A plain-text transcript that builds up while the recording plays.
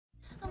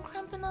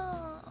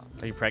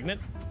Are you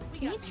pregnant?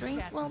 Can you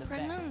drink while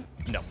pregnant?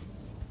 No.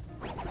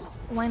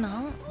 Why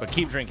not? But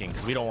keep drinking,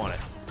 because we don't want it.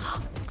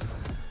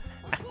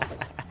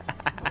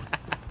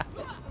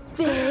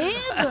 Babe!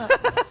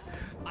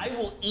 I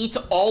will eat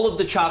all of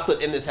the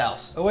chocolate in this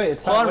house. Oh wait,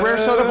 it's Hold on, rare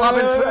soda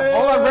poppin.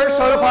 Hold on, rare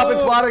soda poppin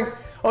spotting.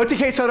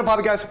 OTK soda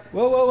poppin, guys.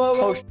 Whoa, whoa, whoa,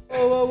 whoa.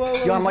 Oh, whoa.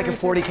 Yo, I'm like a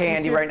 40K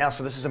Andy right now,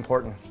 so this is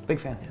important. Big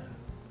fan.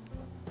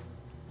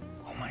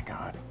 Oh my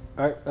God.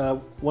 All right,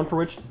 one for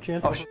which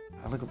chance? Oh,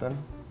 I look better.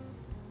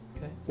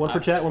 Okay. One for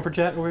chat over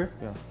here.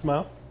 Yeah.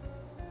 Smile.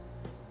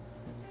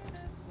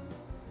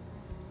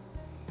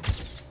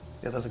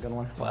 Yeah, that's a good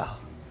one. Wow.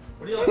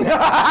 What do you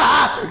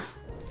like?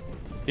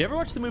 You ever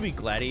watch the movie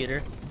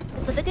Gladiator?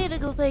 Is that the guy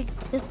that goes like,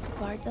 this is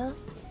Sparta?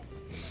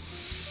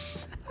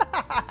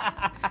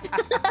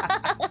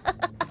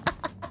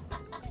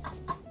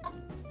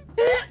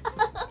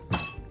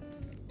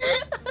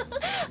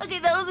 Okay,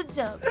 that was a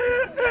joke.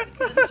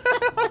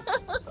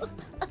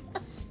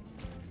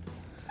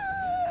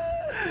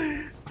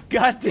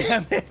 God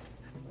damn it.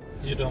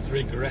 You don't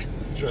regret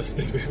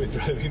trusting me with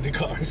driving the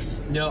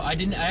cars? No, I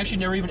didn't. I actually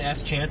never even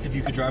asked Chance if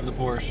you could drive the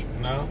Porsche.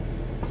 No?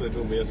 So it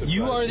will be a surprise.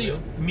 You are for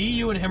me,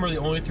 you, and him are the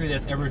only three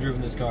that's ever driven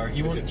this car.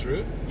 Is it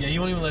true? Yeah, he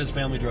won't even let his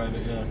family drive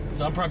it, yeah.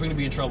 So I'm probably gonna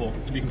be in trouble,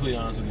 to be completely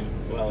honest with you.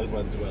 Well, it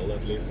went well,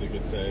 at least you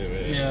could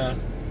say. Yeah.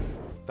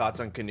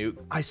 Thoughts on Knut?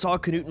 I saw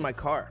Knut in my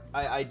car.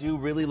 I do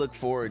really look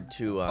forward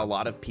to a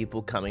lot of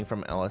people coming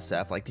from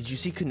LSF. Like, did you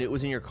see Knut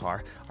was in your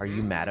car? Are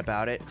you mad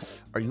about it?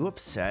 Are you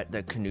upset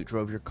that Knut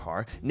drove your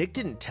car? Nick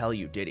didn't tell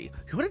you, did he?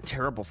 What a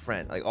terrible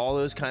friend. Like, all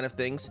those kind of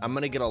things. I'm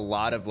gonna get a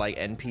lot of like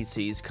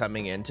NPCs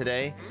coming in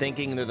today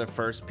thinking they're the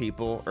first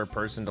people or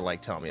person to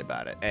like tell me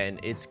about it. And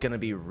it's gonna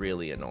be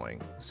really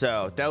annoying.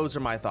 So those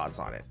are my thoughts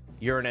on it.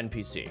 You're an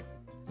NPC.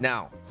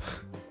 Now,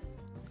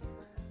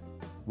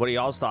 what are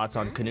y'all's thoughts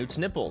on Knut's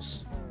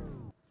nipples?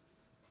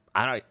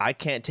 I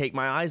can't take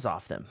my eyes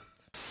off them.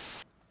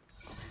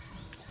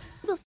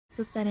 Who the f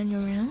is that in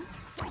your room?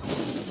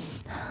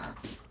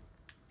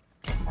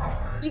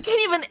 You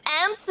can't even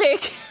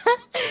answer.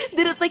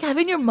 Dude, it's like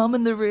having your mom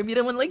in the room. You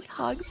don't want to like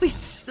talk, so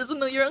she doesn't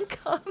know you're on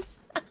comms.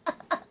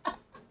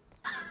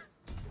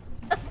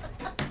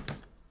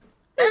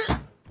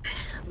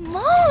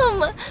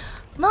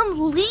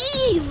 Mom,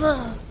 leave!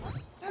 I'm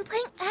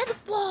playing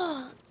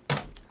Xbox.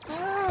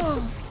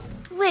 Oh.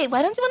 Wait,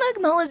 why don't you want to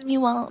acknowledge me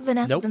while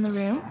Vanessa's in the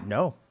room?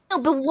 No. No,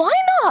 but why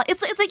not?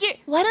 It's like you're.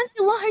 Why don't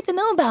you want her to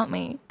know about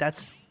me?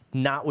 That's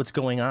not what's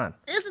going on.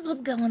 This is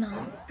what's going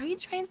on. Are you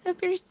trying to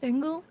appear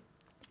single?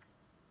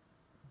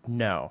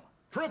 No.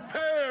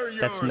 Prepare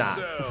yourself. That's not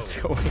what's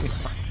going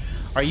on.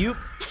 Are you?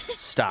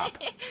 Stop.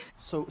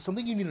 So,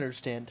 something you need to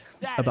understand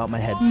About my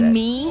headset.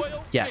 Me?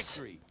 Yes.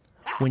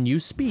 When you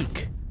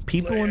speak,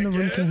 people in the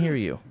room can hear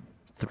you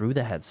through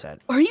the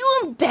headset. Are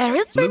you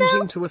embarrassed right now?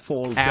 Losing to a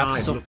fall guy.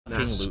 Absolutely.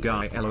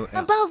 Guy, LOL.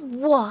 About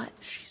what?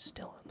 She's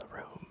still in the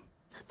room.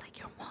 That's like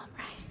your mom,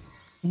 right?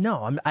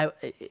 No,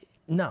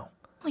 no.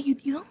 Oh, you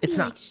don't It's be,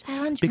 not. like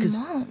challenge Because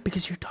your mom.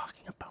 because you're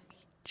talking about me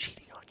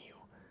cheating on you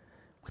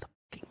with a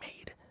fucking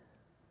maid.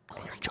 Oh,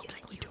 And you're like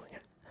jokingly doing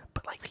it.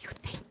 But like you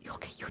think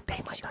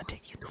they might not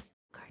take you to f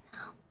her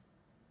now.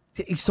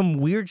 some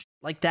weird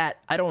like that.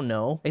 I don't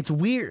know. It's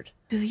weird.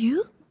 Do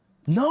you?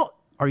 No.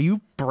 Are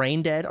you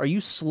brain dead? Are you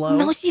slow?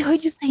 No, she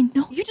heard you say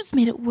no. You just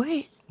made it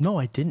worse. No,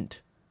 I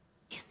didn't.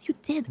 Yes, you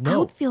did. I No.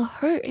 would feel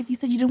hurt if you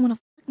said you didn't want to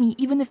fuck me,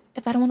 even if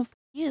I don't want to fuck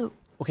you.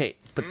 Okay,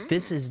 but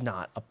this is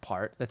not a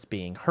part that's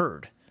being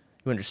heard.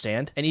 You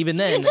understand? And even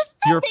then, You just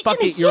said you're they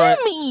fucking. can You're hear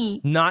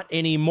me. not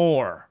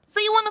anymore. So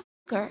you want to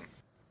fuck her?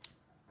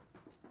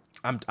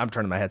 I'm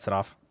turning my headset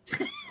off.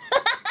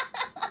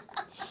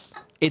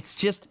 It's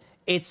just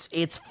it's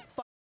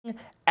fucking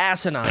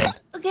asinine.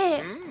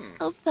 Okay,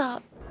 I'll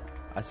stop.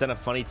 I sent a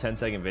funny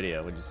 10-second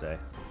video. What'd you say?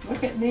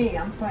 Look at me,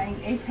 I'm playing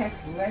Apex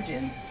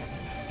Legends.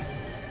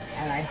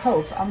 And I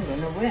hope I'm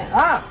gonna win.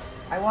 Ah!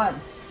 I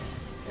won.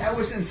 That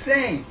was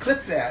insane.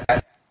 Clip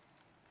that.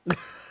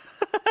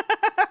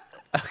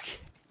 Okay.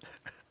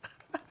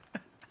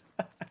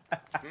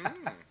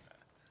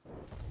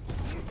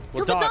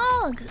 Kill the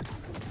dog.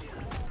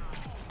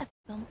 I f***ed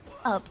them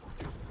up.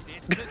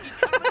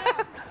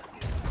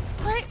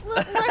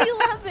 Why are you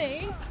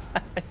laughing?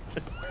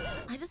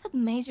 I just had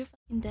major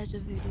fucking deja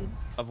vu, dude.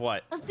 Of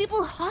what? Of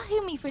people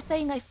hawking me for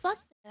saying I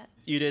fucked it.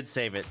 You did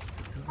save it.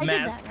 I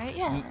did that, right?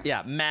 Yeah.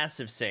 Yeah,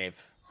 massive save.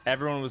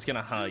 Everyone was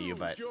gonna huh you,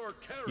 but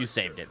you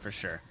saved it for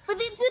sure. But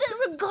they did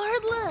it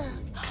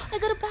regardless. I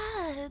got a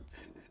bad.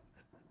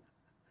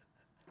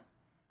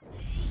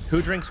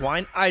 Who drinks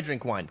wine? I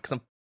drink wine because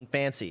I'm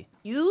fancy.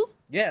 You?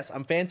 Yes,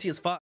 I'm fancy as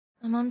fuck.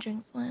 My mom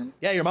drinks wine.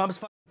 Yeah, your mom's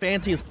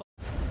fancy as fuck.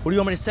 What do you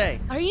want me to say?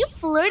 Are you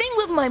flirting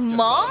with my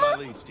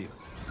mom?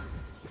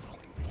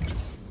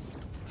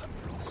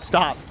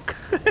 Stop.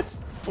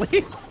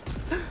 Please.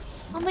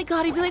 Oh my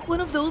god, I'd be like one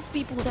of those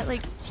people that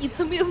like cheats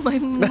on me with my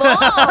mom. And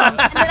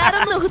then I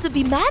don't know who to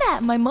be mad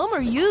at, my mom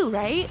or you,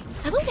 right?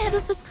 Haven't we had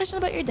this discussion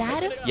about your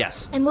dad?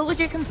 Yes. And what was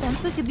your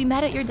consensus? You'd be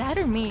mad at your dad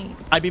or me?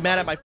 I'd be mad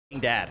at my f***ing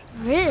dad.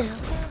 Really?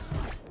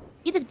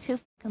 You took too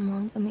fucking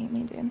long to meet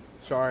me, dude.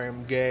 Sorry,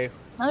 I'm gay.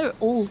 Now you're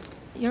old.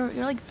 You're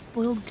like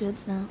spoiled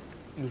goods now.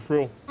 It's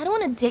true. I don't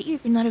want to date you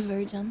if you're not a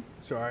virgin.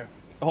 Sorry.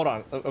 Hold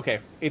on. Okay.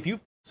 If you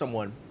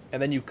someone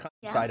and then you cut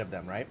Yeah. inside of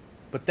them, right?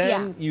 But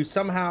then you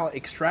somehow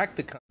extract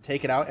the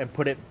take it out and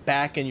put it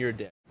back in your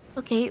dick.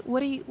 Okay,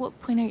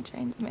 what point are you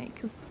trying to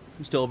make? Cause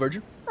You still a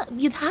virgin?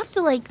 you'd have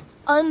to like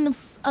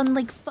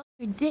like fuck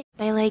your dick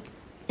by like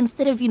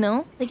instead of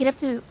like you'd have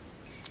to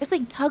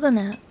like tug on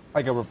it.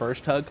 Like a reverse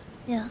tug?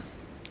 Yeah.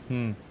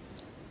 You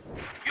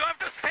have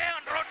to stay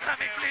on road,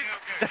 Sammy,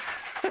 please.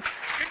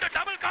 Into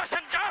double caution,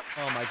 jump.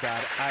 Oh my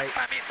god.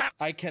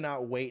 I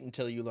cannot wait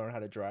until you learn how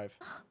to drive.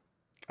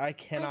 I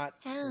cannot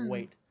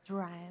wait.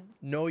 Drive.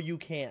 No, you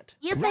can't.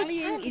 Yes, I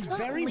can. It's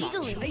not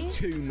legally.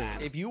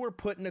 If you were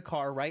put in a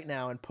car right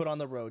now and put on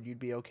the road, you'd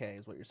be okay,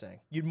 is what you're saying.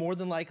 You'd more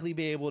than likely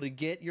be able to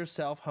get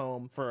yourself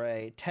home for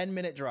a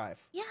 10-minute drive.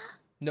 Yeah.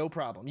 No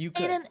problem. You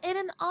could. In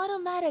an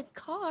automatic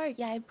car,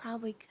 yeah, I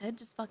probably could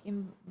just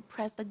fucking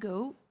press the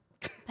go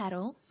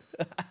pedal.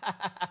 Why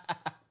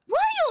are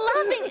you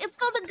laughing? It's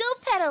called the go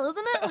pedal,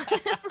 isn't it?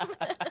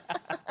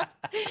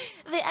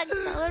 The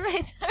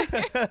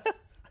accelerator.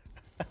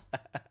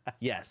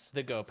 Yes,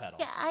 the go pedal.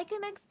 Yeah, I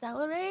can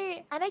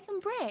accelerate and I can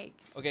brake.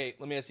 Okay,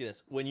 let me ask you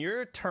this. When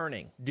you're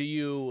turning, do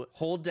you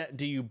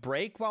do you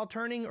brake while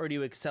turning or do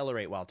you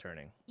accelerate while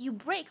turning? You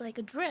brake like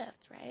a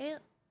drift, right?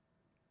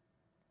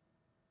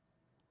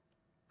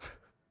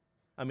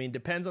 I mean,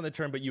 depends on the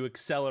turn, but you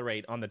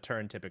accelerate on the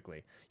turn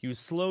typically. You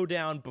slow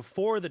down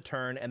before the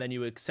turn and then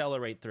you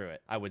accelerate through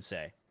it, I would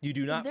say. You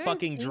do not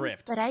fucking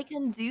drift. That I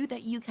can do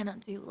that you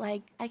cannot do.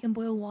 Like, I can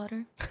boil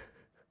water.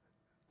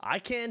 I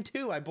can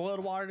too. I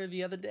boiled water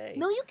the other day.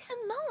 No, you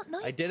cannot.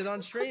 No, I did it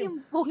on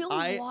stream. Boil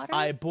water?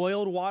 I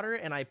boiled water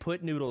and I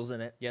put noodles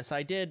in it. Yes,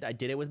 I did. I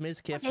did it with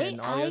Ms. Kiff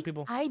and all the other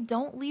people. I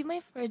don't leave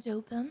my fridge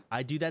open.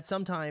 I do that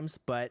sometimes,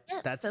 but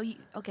that's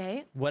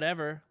okay.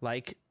 Whatever.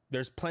 Like,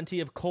 there's plenty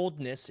of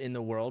coldness in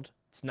the world.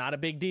 It's not a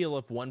big deal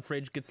if one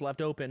fridge gets left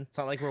open. It's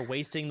not like we're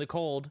wasting the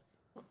cold.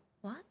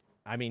 What?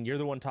 I mean, you're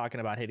the one talking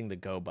about hitting the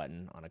go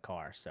button on a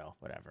car, so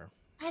whatever.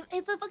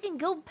 It's a fucking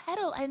go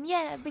pedal, and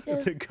yeah,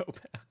 because the go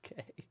pedal.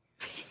 Okay.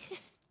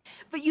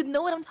 But you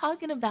know what I'm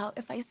talking about.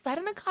 If I sat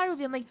in a car with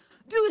you, I'm like,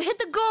 dude, hit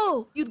the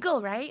go. You'd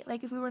go, right?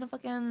 Like if we were in a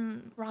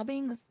fucking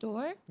robbing a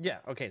store. Yeah.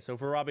 Okay. So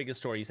if we're robbing a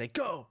store, you say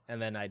go,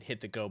 and then I'd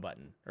hit the go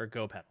button or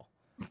go pedal.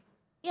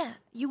 Yeah,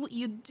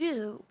 you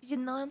do. You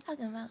know what I'm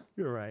talking about.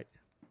 You're right.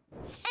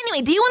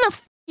 Anyway, do you want to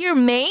f your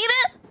maid?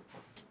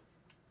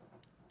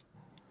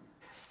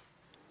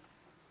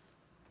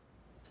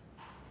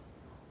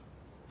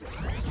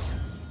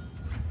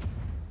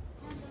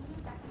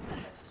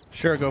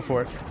 Sure, go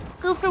for it.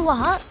 Go for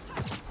what?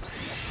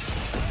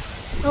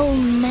 Oh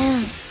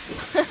man.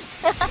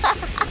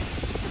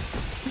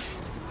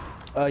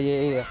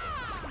 Yeah.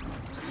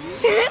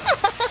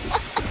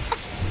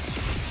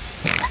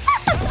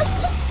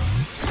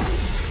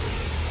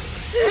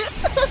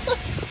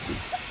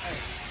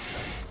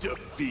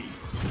 Defeat.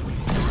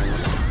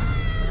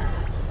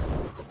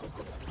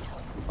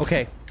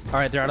 Okay. All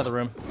right, they're out of the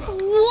room.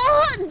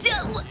 What?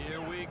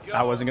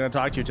 I wasn't gonna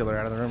talk to you till they're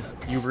out of the room.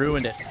 You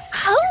ruined it.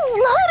 How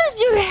loud is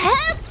your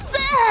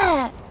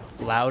headset?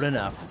 Loud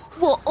enough.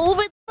 Well,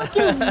 over the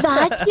fucking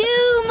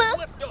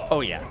vacuum.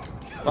 Oh yeah.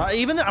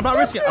 Even then, I'm not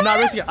risking it. I'm not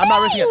risking it. I'm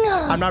not risking it.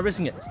 I'm not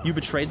risking it. You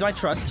betrayed my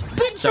trust.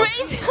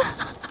 Betrayed?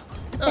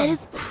 That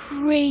is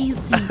crazy.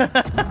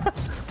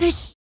 The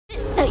shit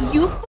that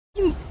you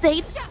fucking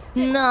say.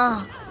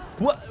 Nah.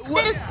 What?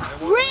 That is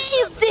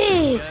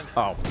crazy.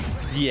 Oh,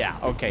 yeah.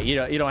 Okay.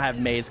 You don't have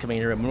maids coming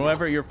in your room.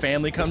 Whenever your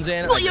family comes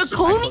in. What? You're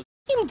calling me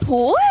fucking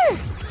poor?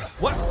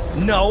 What?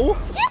 No.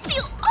 Yes,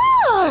 you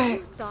are.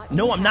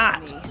 No, I'm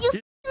not.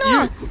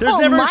 There's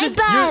never my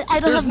bad. I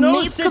don't have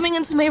maids coming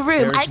into my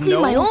room. I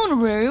clean my own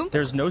room.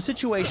 There's no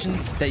situation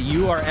that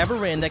you are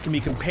ever in that can be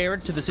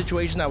compared to the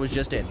situation I was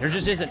just in. There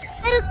just isn't.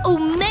 That is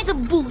omega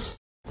bullshit.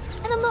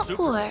 And I'm not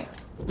poor.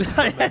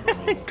 I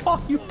didn't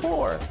call you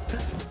poor.